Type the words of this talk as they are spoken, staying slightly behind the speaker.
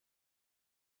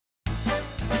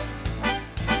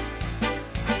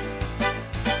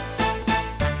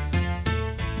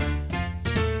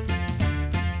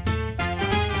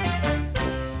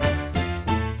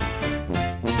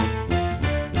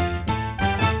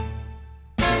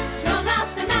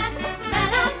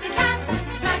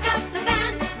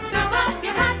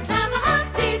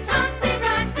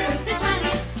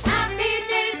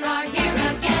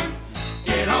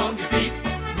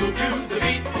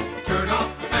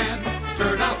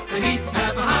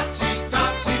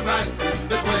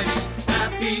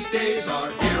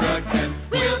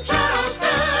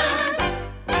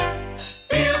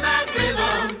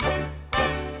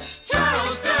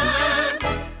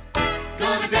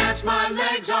dance my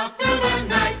legs off through the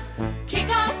night. Kick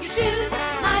off your shoes,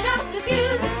 light up the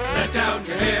fuse. Let down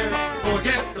your hair,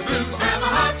 forget the blues. Have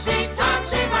a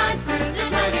hotsy-totsy ride through the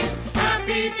 20s.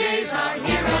 Happy days are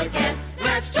here again.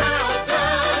 Let's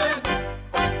Charleston!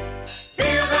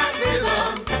 Feel that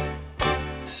rhythm.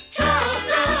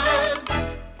 Charleston!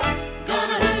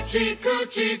 Gonna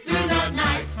hoochie-coochie through the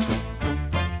night.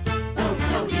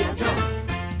 Do-do-do-do.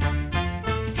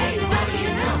 Hey, what do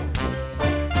you know?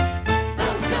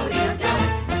 Do-do-do-do.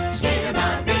 Skitty my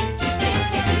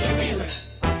rinky-dinky, do you feel it?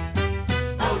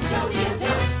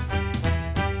 Do-do-do-do.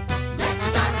 Let's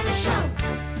start the show.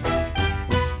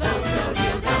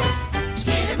 Do-do-do-do.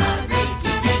 Skitty my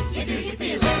rinky-dinky, do you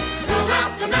feel it? Throw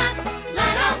out the mat,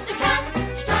 let out the cat,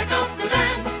 strike up the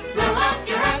band, throw off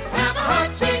your hat, have a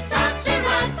hotsy-totsy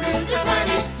ride through the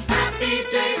 20s. Happy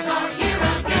days are here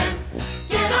again.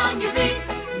 Get on your feet,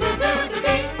 move to the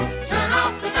beat, turn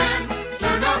off the fan,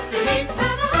 turn up the heat,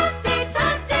 have a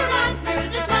hotsy-totsy ride through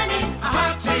the 20s. A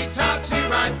hotsy-totsy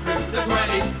ride through the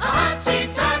 20s. A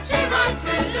hotsy-totsy ride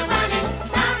through the 20s.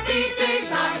 Happy days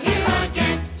are here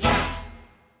again. Yeah!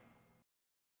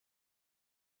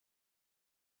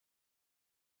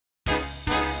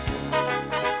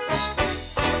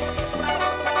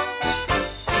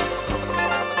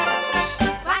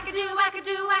 Wackadoo,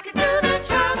 wackadoo, wackadoo, the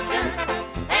Charleston.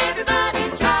 Everybody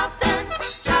in Charleston,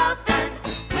 Charleston.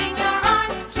 Swing your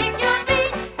arms, kick your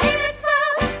feet. Ain't it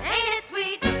swell? Ain't it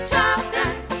sweet?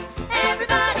 Charleston.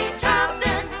 Everybody in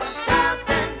Charleston,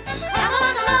 Charleston. Come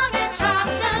on along in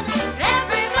Charleston.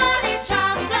 Everybody in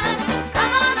Charleston.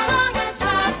 Come on along in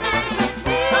Charleston with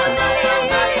me.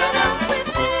 Oh-do-do-do-do-do with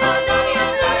me.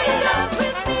 Oh-do-do-do-do-do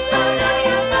with me.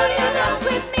 Oh-do-do-do-do-do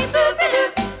with me.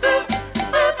 Boop-a-doop, boop,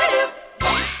 boop-a-doop.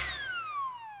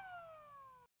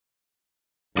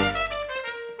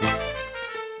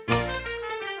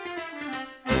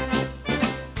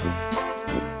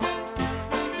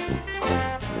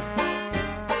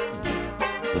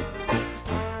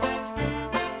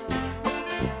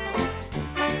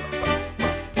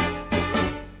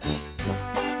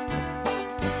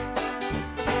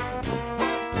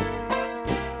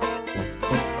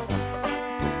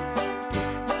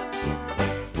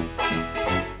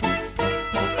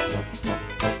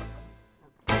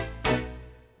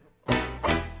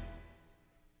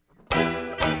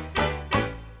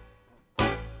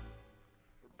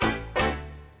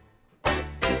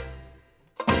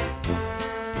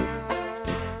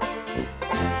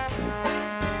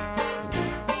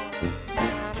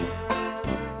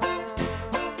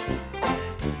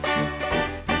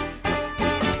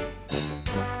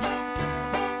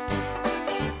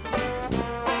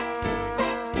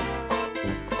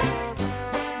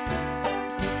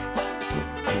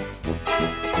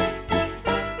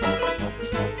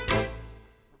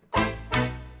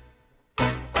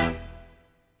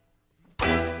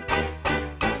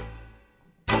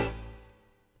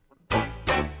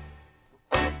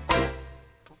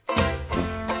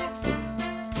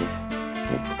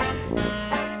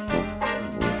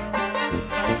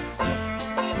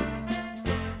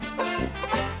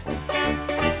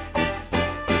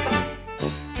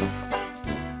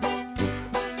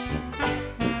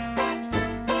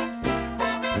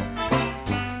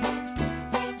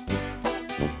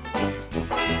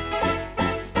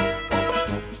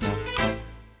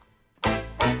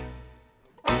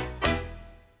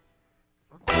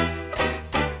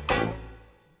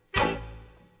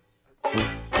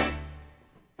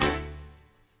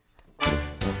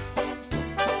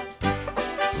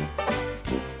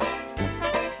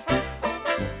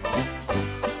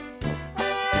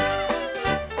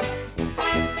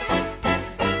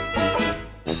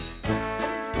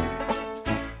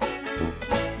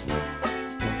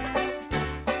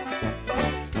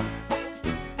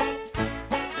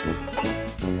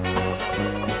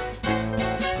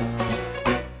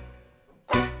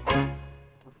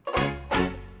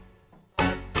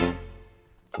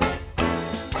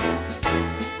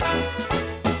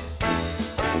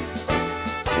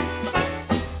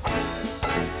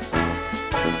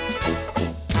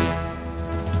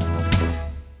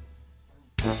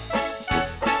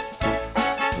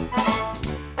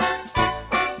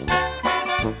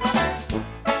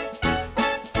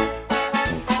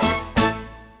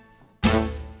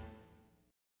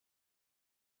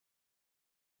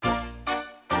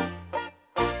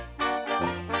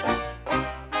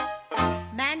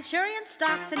 Manchurian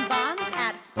stocks and bonds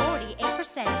at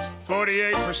 48%.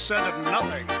 48% of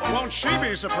nothing. Won't she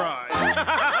be surprised?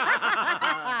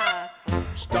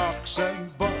 Stocks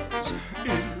and bonds,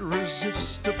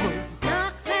 irresistible.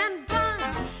 Stocks and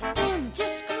bonds,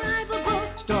 indescribable.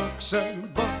 Stocks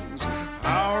and bonds,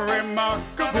 how remarkable.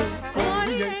 remarkable.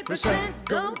 48%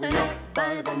 going up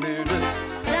by the minute.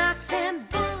 Stocks and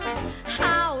bonds,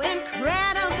 how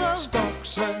incredible.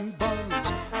 Stocks and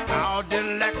bonds, how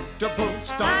delectable.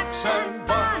 Stocks and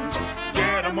bonds,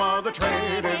 get 'em while the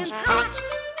trading's hot.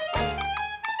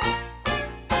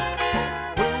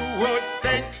 Who would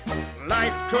think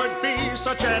life could be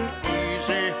such an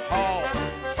easy haul?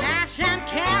 Cash and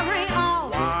carry all.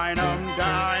 Wine 'em,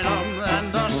 dine 'em,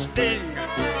 and the sting.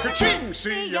 Ka-ching,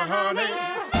 see ya, honey,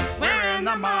 we're in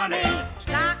the money.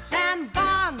 Stocks and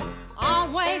bonds,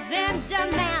 always in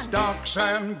demand. Stocks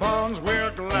and bonds,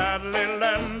 we'll gladly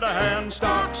lend a hand.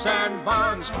 Stocks and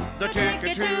bonds, the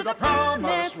ticket to the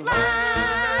promised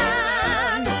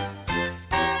land.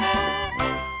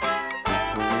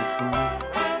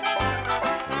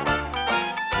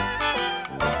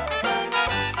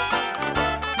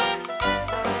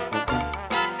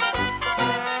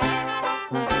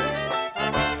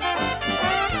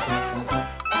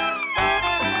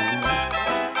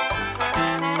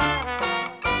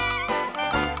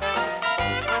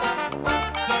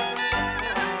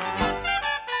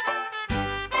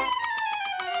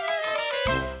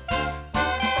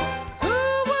 Who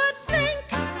would think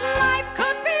life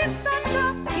could be such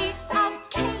a piece of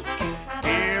cake?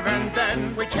 Even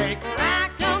then we take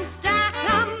Rack 'em, stack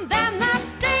 'em, then the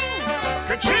sting.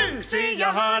 ka-ching, see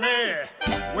ya, honey,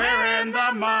 we're in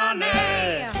the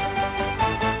money.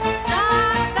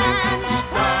 Stocks and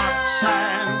Stocks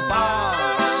and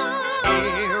bonds,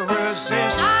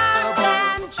 irresistible.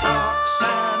 Stocks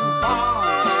and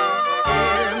bonds,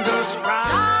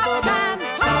 indescribable.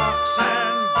 Stocks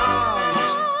and bonds,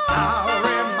 how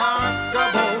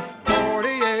remarkable.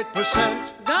 48%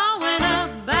 going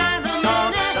up by the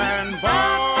stocks minute. and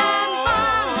Stocks and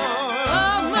bonds, so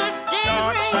bonds.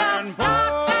 mysterious. Stocks and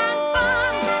Stocks and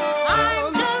bonds,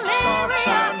 I'm delirious. Stocks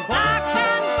and Stocks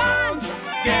and bonds,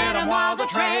 get 'em while the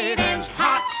trading's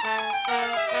hot.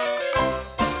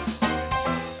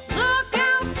 look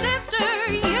out, sister,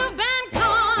 you've been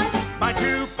conned. By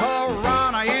two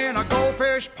piranha in a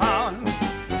goldfish pond.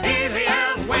 Easy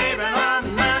as waving a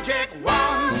magic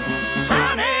wand.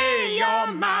 Honey, you're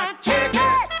my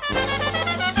ticket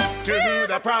to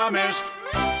the promised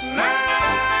land.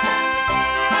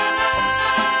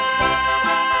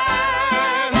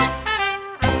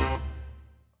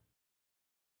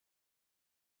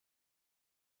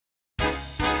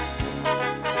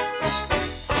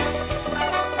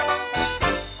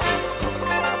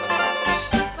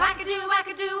 Wackadoo,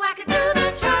 wackadoo, wackadoo,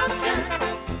 the Charleston.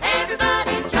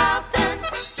 Everybody in Charleston,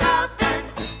 Charleston.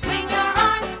 Swing your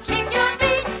arms, kick your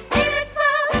feet. Ain't it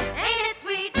swell? Ain't it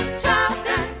sweet?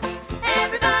 Charleston.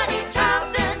 Everybody in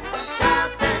Charleston,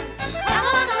 Charleston. Come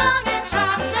on along in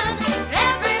Charleston.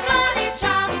 Everybody in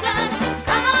Charleston.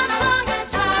 Come on along in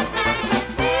Charleston with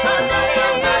me. Oh,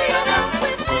 do-do-do-do-do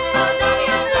with me. Oh,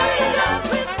 do-do-do-do-do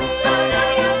with me. Oh,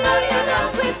 do-do-do-do-do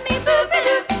with me.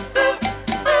 Boop-a-doop, boop,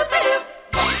 boop-a-doop.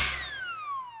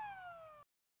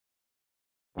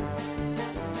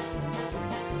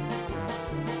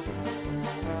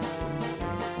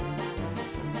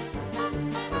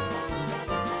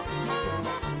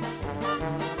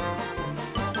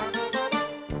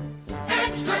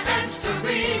 Extra, extra,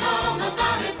 read all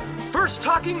about it. First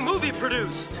talking movie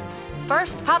produced.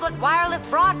 First public wireless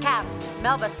broadcast.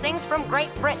 Melba sings from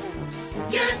Great Britain.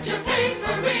 Get your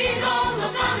paper, read all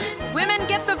about it. Women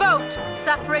get the vote.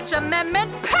 Suffrage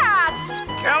amendment passed.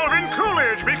 Calvin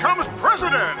Coolidge becomes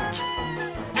president.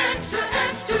 Extra,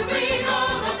 extra, read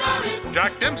all about it.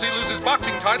 Jack Dempsey loses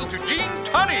boxing title to Gene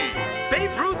Tunney.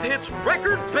 Babe Ruth hits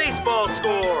record baseball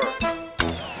score.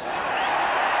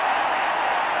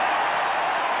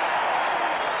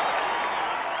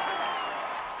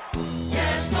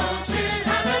 Yes, won't it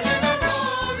happen in the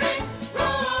roaring,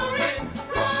 roaring,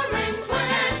 roaring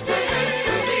 20s?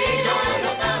 Extra, read all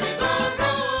about it. The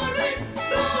roaring,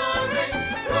 roaring,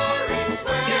 roaring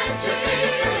 20s. Get your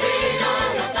paper, read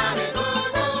all about it. The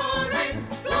roaring,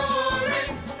 roaring,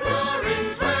 roaring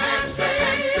 20s.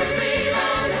 Extra, read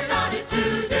all about it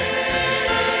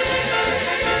today.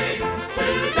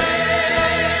 Today.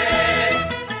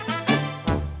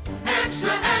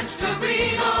 Extra, extra,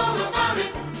 read all about it.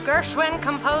 Gershwin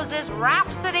composes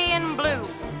Rhapsody in Blue.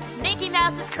 Mickey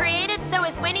Mouse is created, so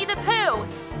is Winnie the Pooh.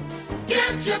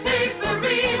 Get your paper,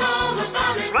 read all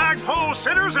about it. Flagpole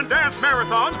sitters and dance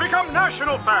marathons become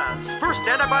national fads. First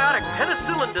antibiotic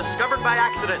penicillin discovered by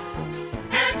accident.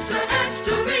 Extra,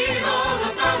 extra, read all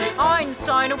about it.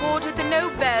 Einstein awarded the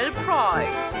Nobel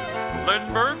Prize.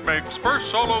 Lindbergh makes first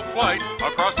solo flight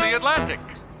across the Atlantic.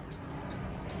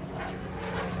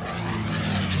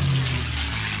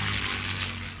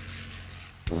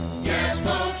 Yes,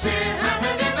 folks, it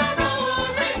happened in the road.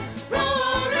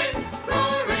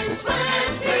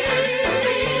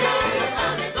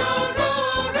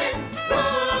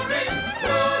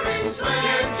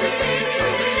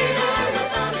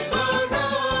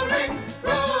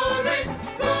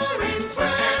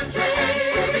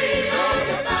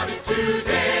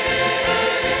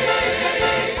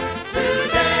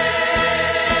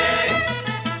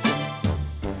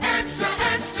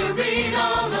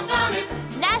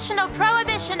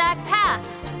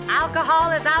 Alcohol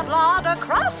is outlawed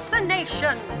across the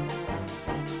nation.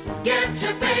 Get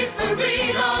your paper,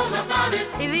 read all about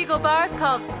it. Illegal bars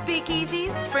called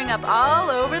speakeasies spring up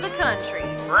all over the country.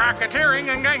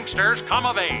 Racketeering and gangsters come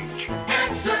of age.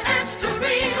 Extra, extra,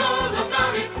 read all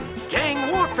about it.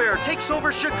 Gang warfare takes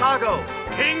over Chicago.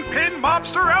 Kingpin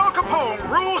mobster Al Capone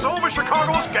rules over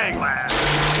Chicago's gangland.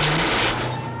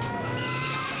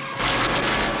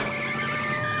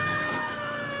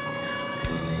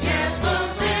 Yes,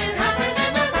 folks, it happened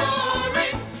in the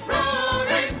roaring,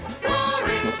 roaring,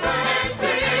 roaring twenties.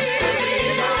 The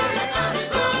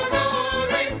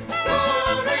roaring,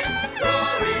 roaring,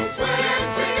 roaring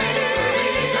twenties.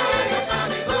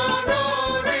 The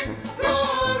roaring,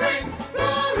 roaring,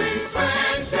 roaring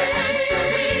twenties.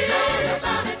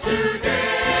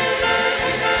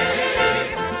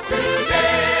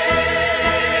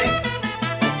 Today.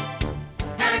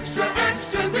 Extra,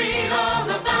 extra, read all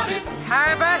about it.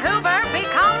 Herbert Hoover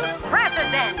becomes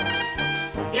president.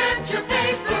 Get your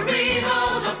paper, read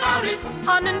all about it.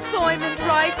 Unemployment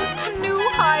rises to new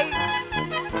heights.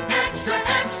 Extra,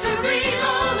 extra, read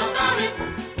all about it.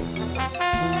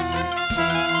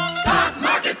 Stock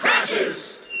market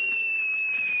crashes.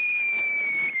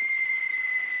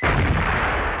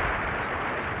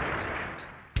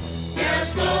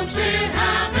 Yes, folks, it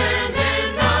happened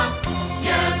in the.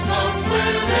 Yes, folks,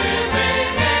 we're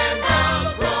living in the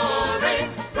roaring,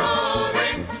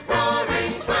 roaring,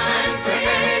 roaring twenties.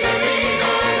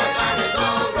 The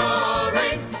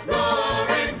roaring,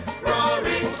 roaring,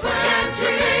 roaring twenties.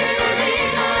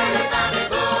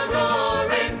 The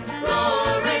roaring,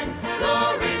 roaring,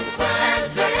 roaring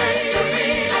twenties.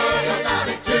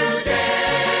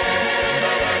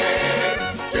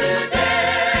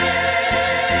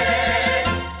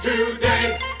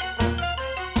 Today.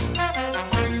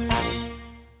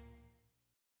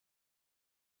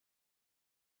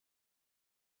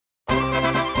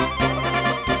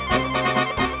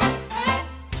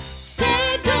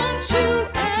 Say, don't you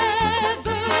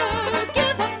ever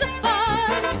give up the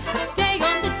fight. Stay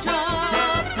on the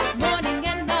job, morning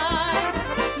and night.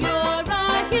 You're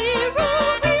a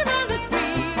hero, we'll all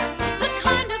agree. The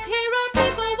kind of hero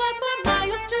people walk for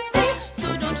miles to see.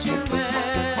 So don't you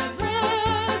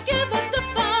ever give up the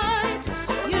fight.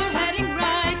 You're heading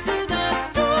right to the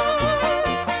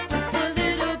stars. Just a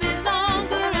little bit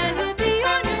longer and you'll be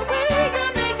on your way.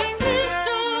 You're making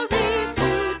history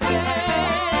today.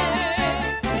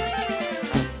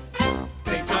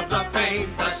 Think of the fame,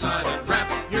 the sudden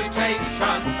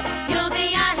reputation. You'll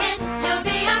be a hit, you'll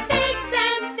be a big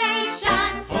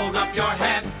sensation. Hold up your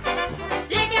head.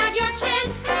 Stick out your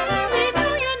chin. We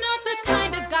know you're not the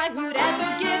kind of guy who'd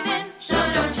ever give in. So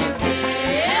don't you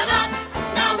give up.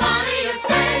 Now what are you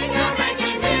saying? You're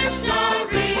making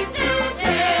history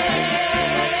today.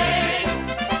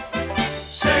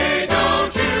 Say,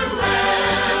 don't you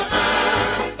ever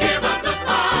give up the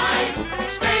fight.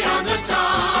 Stay on the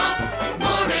job,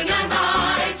 morning and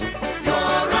night.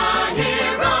 You're a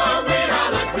hero, we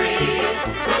all agree.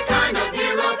 The kind of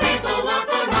hero people walk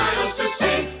for miles to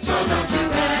see. So don't you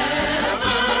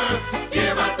ever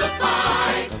give up the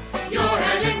fight. You're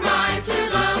heading right to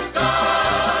the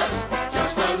stars.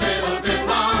 Just a little bit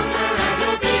longer and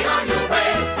you'll be on your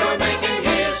way. You're making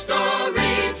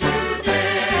history today.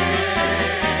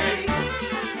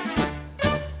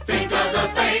 Think of the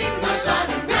fame, the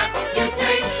sudden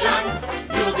reputation.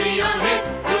 You'll be a hit,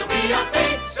 you'll be a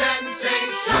big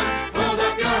sensation. Hold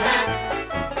up your head,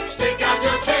 stick out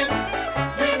your chin.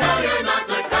 We know you're not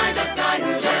the kind of guy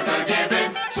who'd ever give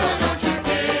in. So don't you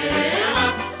give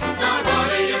up. Now what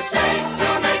do you say?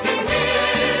 You're making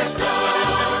history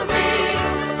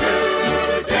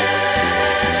today.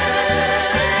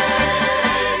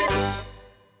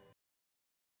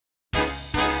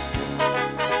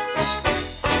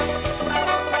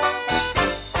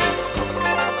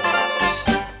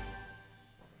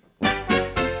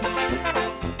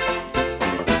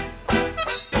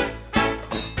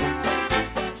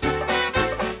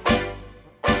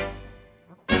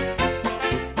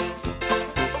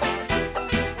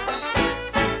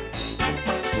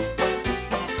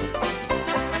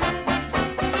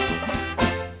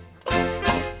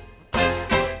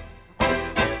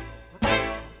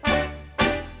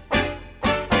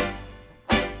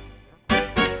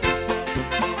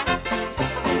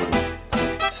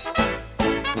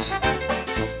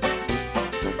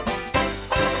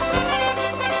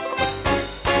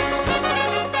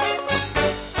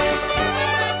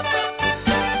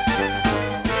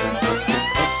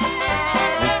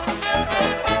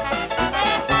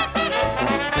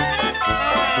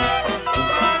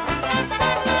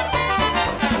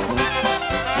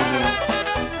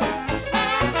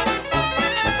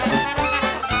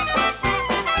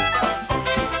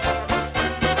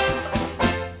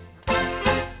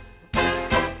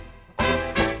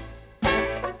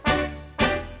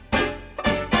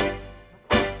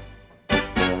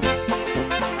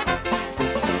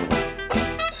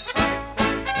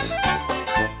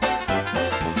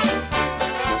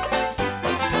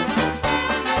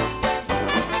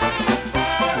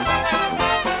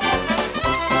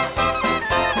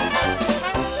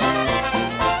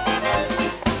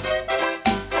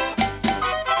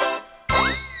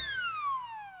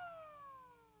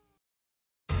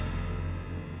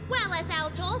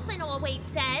 Jolson always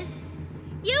says.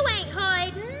 You ain't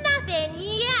heard nothing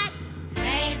yet.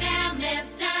 Hey there,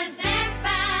 Mr.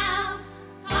 Ziegfeld.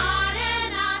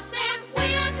 Pardon us if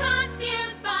we're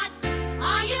confused, but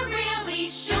are you really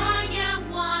sure you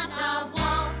want a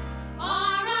waltz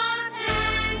or a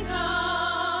tango?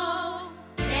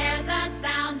 There's a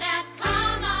sound that's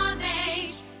come of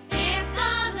age. It's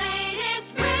the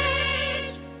latest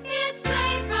rage. It's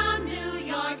played from New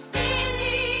York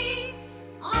City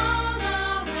all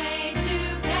the way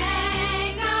to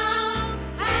Pago.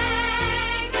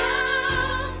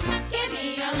 Give me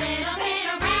a little bit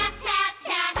of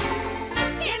rat-tat-tat.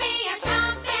 Give me a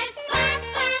trumpet slap,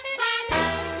 slap, slap.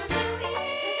 Kazooie,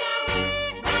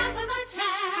 kazowie,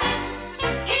 razzle-a-tat.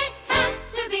 It has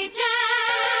to be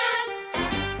jazz.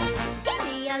 Give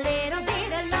me a little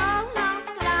bit of long note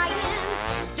flying.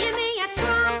 Give me a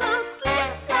trombone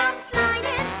slip, slop,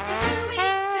 sliding. Kazooie,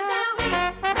 kazowie,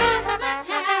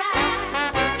 razzle-a-tat.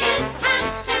 It has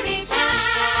to be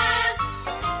jazz.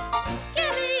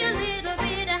 Give me a little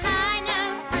bit of high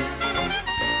notes root.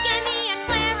 Give me a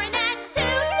clarinet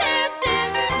toot, toot,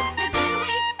 toot.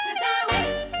 Kazooie, kazowie,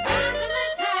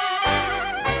 razzle-a-tat.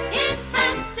 It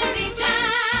has to be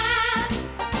jazz.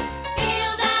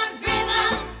 Feel that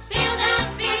rhythm, feel that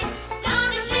beat.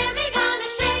 Gonna shimmy, gonna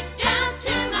shake down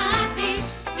to my feet.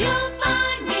 You'll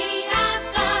find me at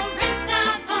the Ritz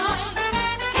Savoy,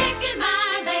 kicking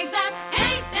my legs up.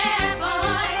 Hey there,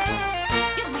 boy.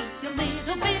 Give me a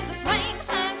little bit of swing,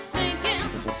 slang, slinking.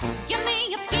 Give me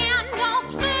a piano,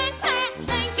 pling, clank,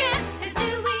 clanking.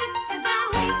 Kazooie,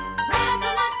 kazowie,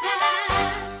 razzle-a-tat.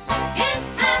 It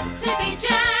has to be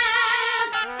jazz.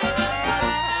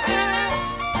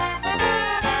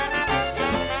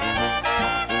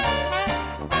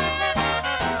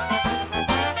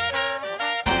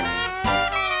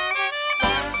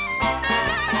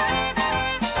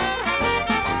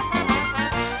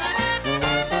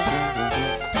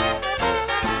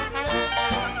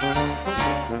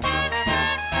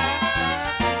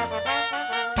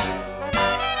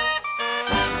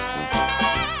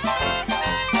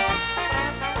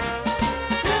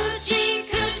 Coochie,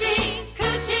 coochie,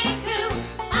 coochie, coo.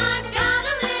 I've got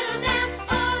a little dance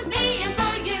for me and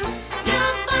for you.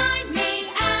 You'll find me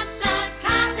at the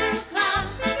Cotton Club,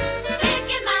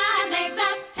 kicking my legs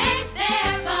up. Hey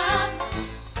there, bub.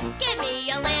 Give me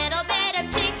a little bit of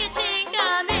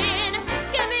chicka-chicka-min.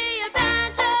 Give me a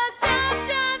banjo, strum,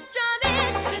 strum,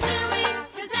 strumming. Kazooie,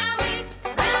 kazowie,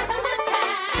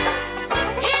 razzle-a-tat.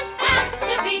 It has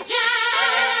to be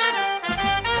jazz.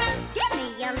 Give me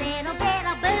a little bit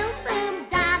of boom, boom,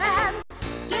 bottom.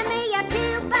 Give me a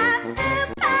tuba,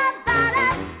 oopa,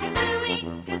 bottom. Kazooie,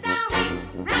 kazowie,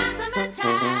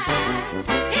 razzle-a-tat.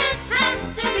 It has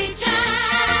to be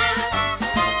jazz.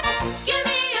 Give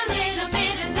me a little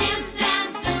bit of zim, zam,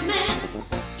 zoomin'.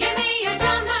 Give me a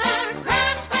drummer,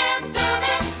 crash, bam,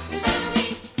 booming. Kazooie,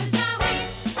 kazowie,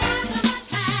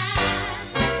 razzle-a-tat.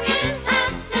 It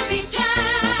has to be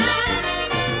jazz.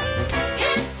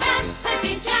 It has to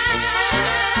be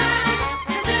jazz.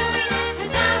 Kazooie,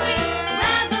 kazowie,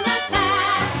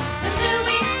 razzle-a-tat.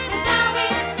 Kazooie, kazowie,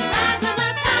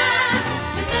 razzle-a-tat.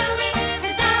 Kazooie,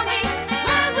 kazowie,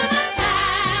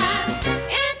 razzle-a-tat.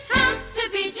 It has to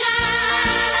be jazz.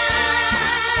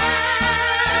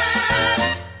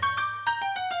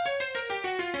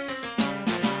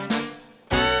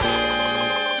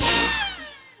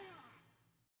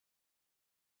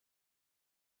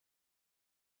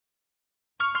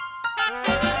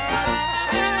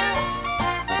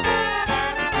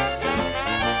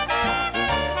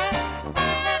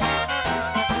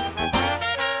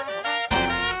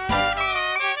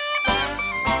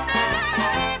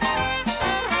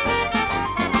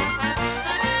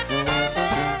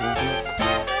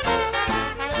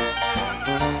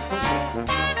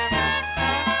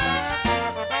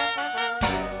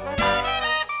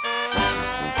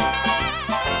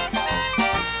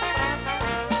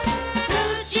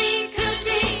 Coochie,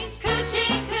 coochie,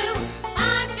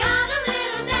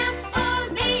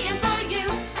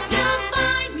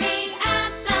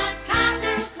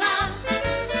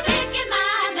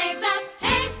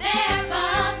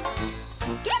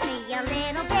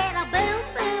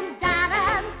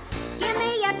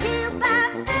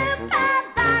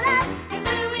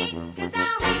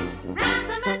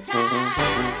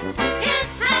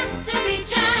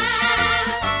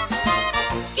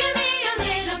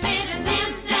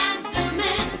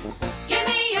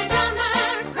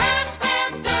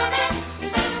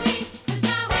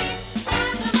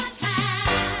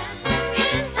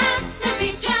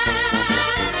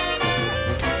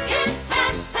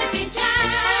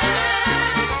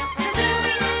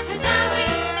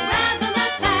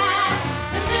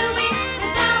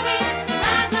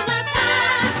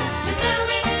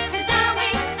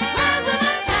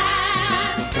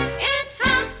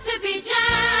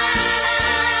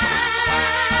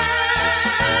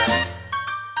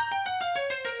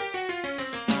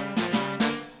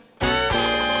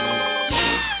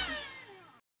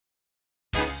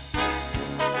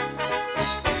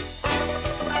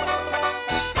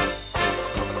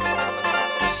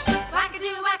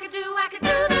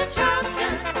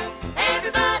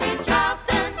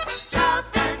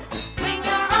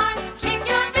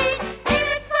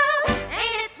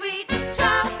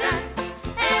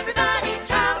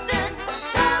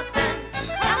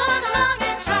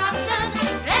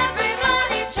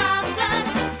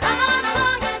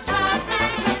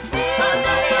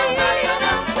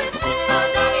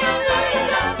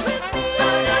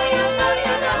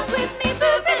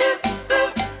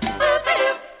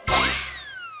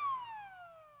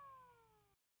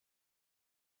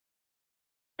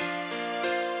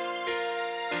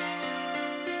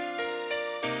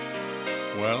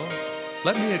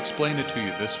 Let me explain it to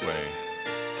you this way.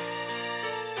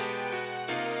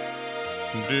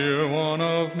 Dear one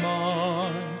of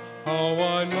mine, how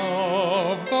I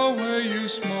love the way you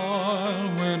smile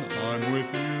when I'm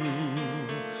with you.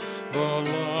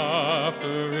 The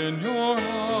laughter in your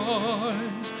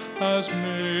eyes has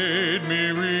made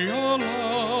me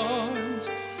realize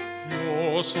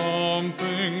you're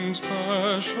something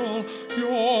special,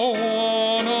 you're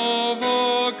one of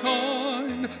a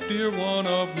kind. Dear one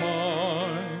of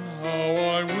mine, how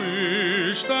I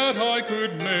wish that I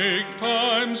could make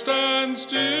time stand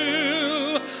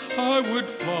still. I would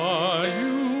fly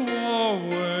you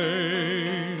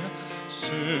away,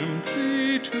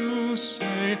 simply to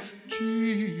say,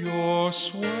 gee, you're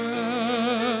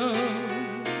swell.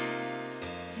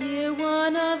 Dear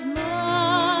one of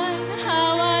mine,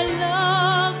 how I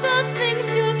love the things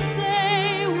you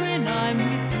say when I'm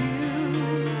with you.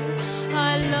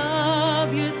 I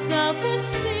love your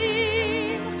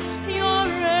self-esteem, you're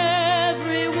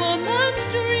every woman's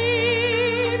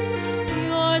dream.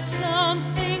 You're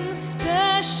something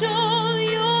special,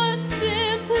 you're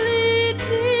simply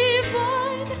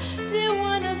divine. Dear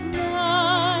one of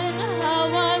mine, how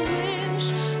I wish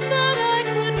that I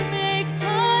could make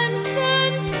time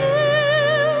stand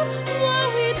still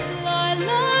while we fly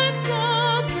like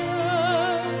the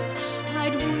birds.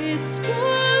 I'd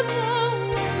whisper the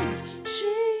words,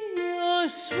 gee, you're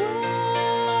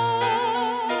swell.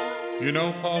 You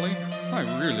know, Polly, I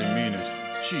really mean it.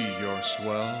 Gee, you're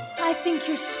swell. I think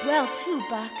you're swell too,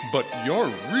 Buck. But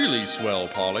you're really swell,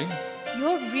 Polly.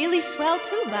 You're really swell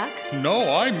too, Buck.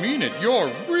 No, I mean it. You're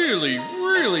really,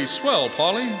 really swell,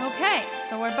 Polly. Okay,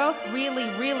 so we're both really,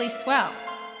 really swell.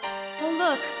 Oh,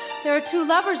 look, there are two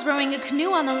lovers rowing a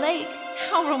canoe on the lake.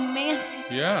 How romantic.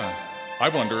 Yeah. I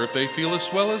wonder if they feel as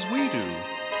swell as we do.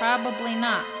 Probably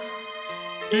not.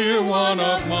 Dear one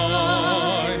of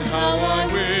mine, how I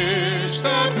wish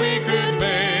that we could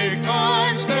make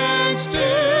time stand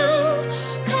still.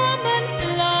 Come and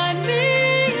fly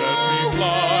me Let me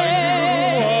fly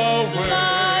away. you away.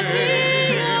 Fly me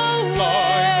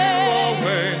Fly you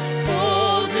away.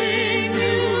 holding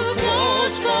you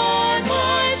close by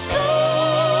my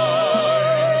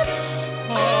side.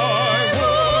 I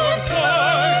would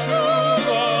fly to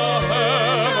the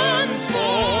heavens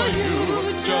for you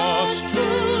just to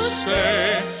say,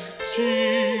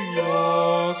 gee,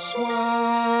 you're swell.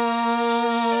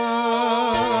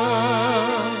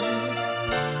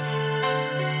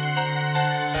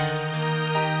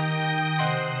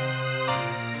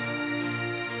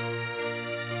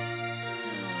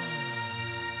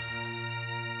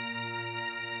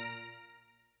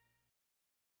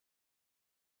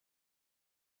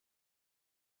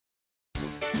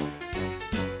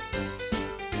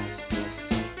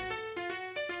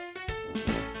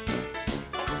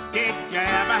 Did you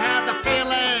ever have the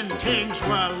feeling things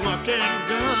were looking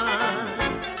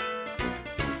good?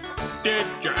 Did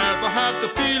you ever have the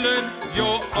feeling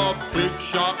you're a big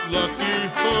shot Lucky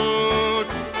Hood?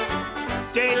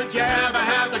 Did you ever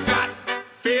have the gut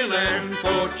feeling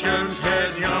fortune's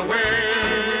heading your way?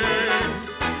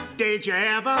 Did you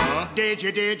ever? Did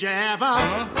you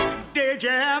ever? Did you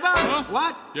ever?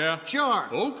 What? Yeah. Sure.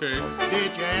 Okay.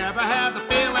 Did you ever have the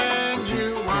feeling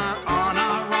you were on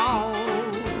a roll?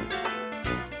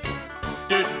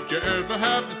 Did you ever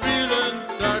have the feeling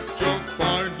that you're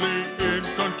finally in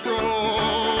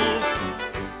control?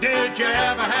 Did you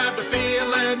ever have the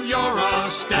feeling you're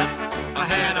a step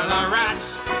ahead of the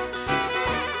rats?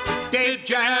 Did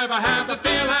you ever have the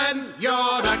feeling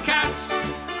you're the cats?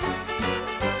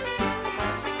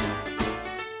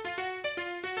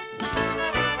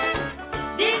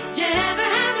 Did you ever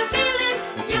have the feeling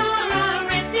you're a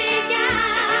ritzy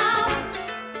gal?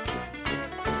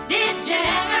 Did you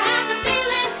ever have the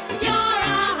feeling you're a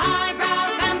highbrow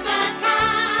femme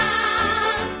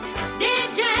fatale? Did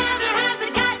you ever have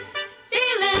the gut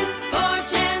feeling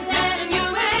fortune's heading your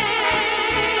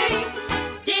way?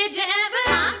 Did you ever?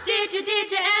 Did you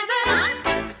ever?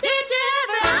 Did you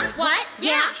ever? What?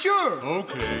 Yeah. Sure.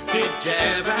 Okay. Did you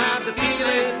ever have the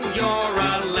feeling you're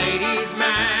a ladies'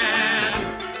 man?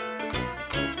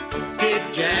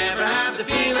 Did you ever have the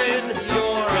feeling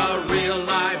you're a real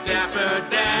live Dapper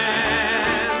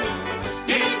Dan?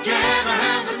 Did you ever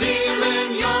have the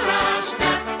feeling you're a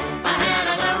step ahead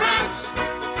of the rats?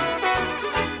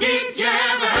 Did you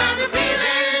ever have the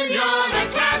feeling you're the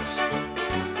cats?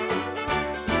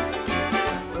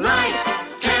 Life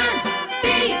can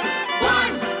be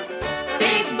one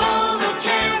big bowl of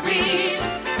cherries,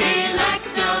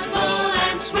 delectable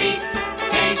and sweet,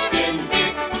 tasting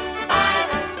bit by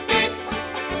bit.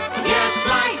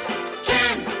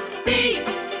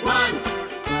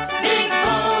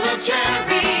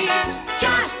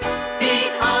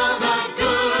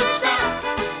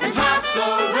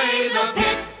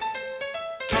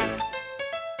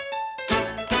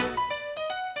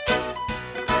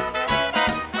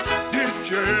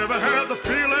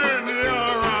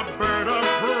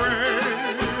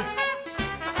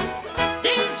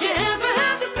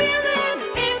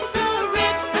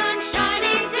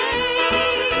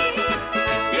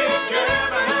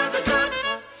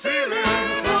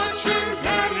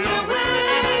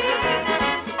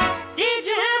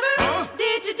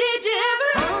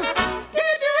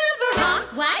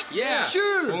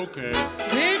 Okay.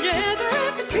 Did you ever